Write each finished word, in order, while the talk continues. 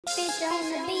Bitch on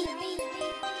the beat.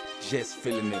 Just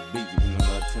feeling that beat, you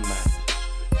know, tonight.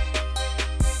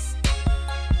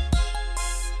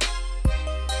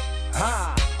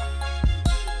 Ha!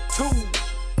 Two.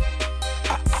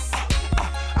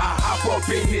 I hop up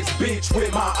in this bitch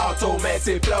with my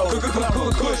automatic flow.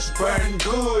 Kush burn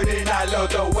good and I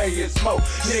love the way it smoke.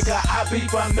 Nigga, I be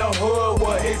from the hood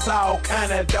where it's all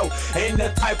kinda dope. Ain't the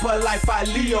type of life I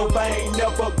live, I ain't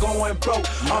never going broke.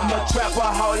 I'm a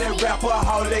trapper-holic,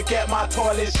 rapper-holic at my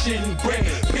toilet shitting brick.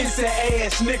 Pissy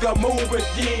ass nigga, move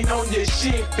if you ain't on your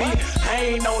shit, bitch. I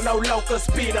ain't on no local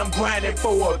speed, I'm grinding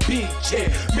for a big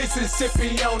check.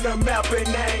 Mississippi on the map and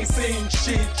I ain't seen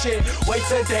shit yet. Wait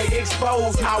till they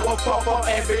expose our fuck up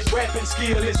average rapping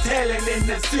skill. Is talent in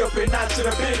the sip and I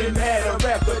should've been and had a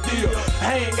rapper deal.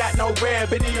 I ain't got no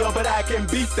rabbit deal, but I can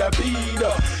beat the beat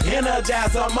up.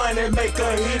 Energize the money, make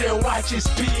a hit and watch it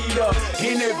speed up.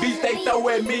 Any beat they throw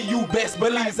at me, you best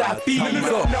believe I feed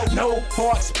up. No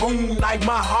fork, spoon, like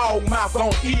my hog mouth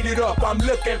gon' eat it up. I'm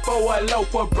looking for a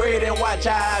loaf of bread and watch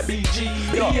how I be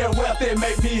G'd up. Being wealthy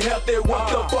make me healthy, what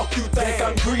the fuck you think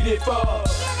I'm greedy for?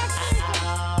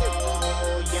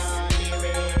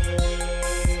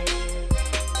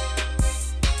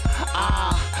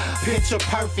 Picture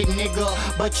perfect,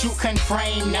 nigga, but you can't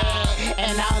frame that.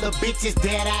 And all the bitches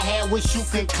that I had, wish you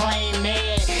could claim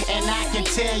that. And I can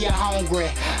tell you're hungry,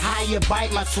 how you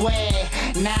bite my swag.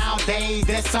 Nowadays,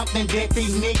 that's something that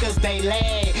these niggas, they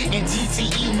lag. And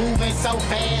GTE moving so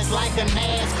fast like a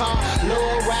NASCAR.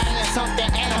 Lil' riding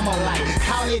something animal-like,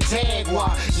 call it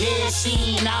Jaguar. Yeah,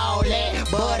 she ain't all that,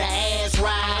 but her ass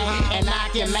ride. And I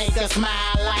can make her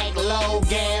smile like low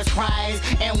gas price.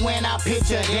 And when I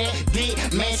picture that dick,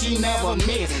 man, she never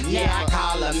miss. Yeah, I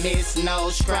call her Miss No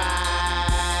Stride.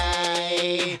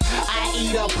 I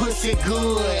eat her pussy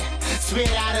good,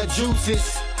 spit out her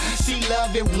juices. She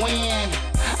love it when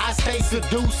I stay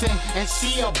seducing, and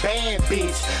she a bad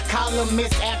bitch. Call her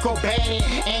Miss Acrobatic,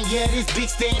 and yeah, this dick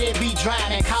steady be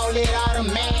driving. Call it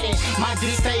automatic. My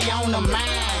dick stay on the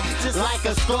mind, just like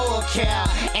a skull cap.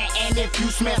 And if you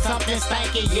smell something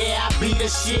stanky, yeah, I be the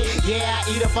shit. Yeah, I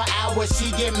eat her for hours.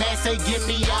 She get mad, say give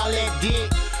me all that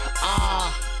dick.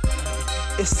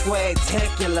 It's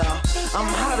swaggtacular. I'm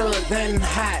hotter than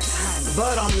hot,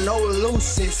 but I'm no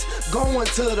Lucis. Going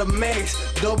to the max,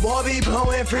 the boy be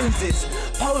blowing freezes.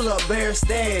 Polar bear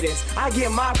status, I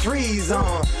get my freeze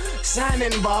on.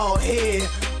 Shining bald head,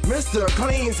 Mr.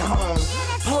 Clean's home.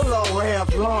 Polo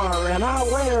Ralph Lauren, I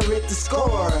wear it to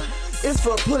score. It's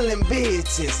for pulling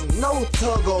bitches, no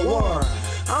tug of war.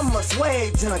 I'm a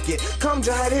swag junkie, come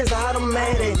try this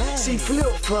automatic. She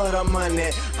flip for the money,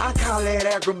 I call it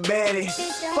acrobatic.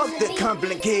 Fuck the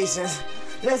complications,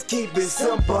 let's keep it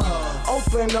simple.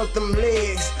 Open up them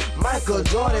legs, Michael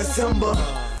Jordan symbol.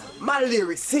 My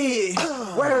lyrics hit,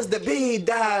 where's the big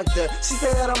doctor? She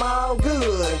said I'm all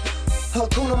good,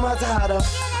 Hakuna Matata.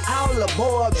 All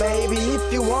aboard, baby,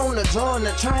 if you wanna join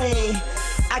the train.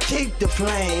 I keep the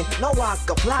flame, no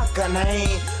Waka Flocka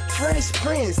name. Fresh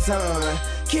Prince, son,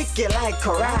 kick it like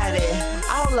karate.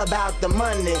 All about the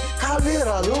money, call it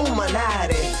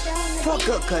Illuminati. Fuck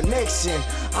a connection,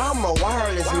 I'm a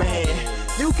wireless man.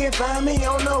 You can find me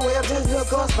on the web, just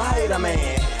look up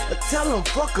Spider-Man. Tell them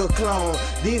fuck a clone,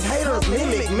 these haters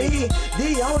mimic me.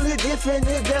 The only difference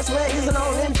is that's where it's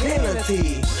on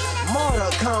infinity.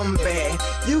 Mortal Kombat,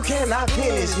 you cannot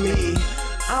finish me.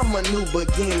 I'm a new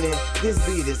beginning, this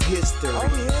beat is history. Oh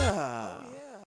yeah.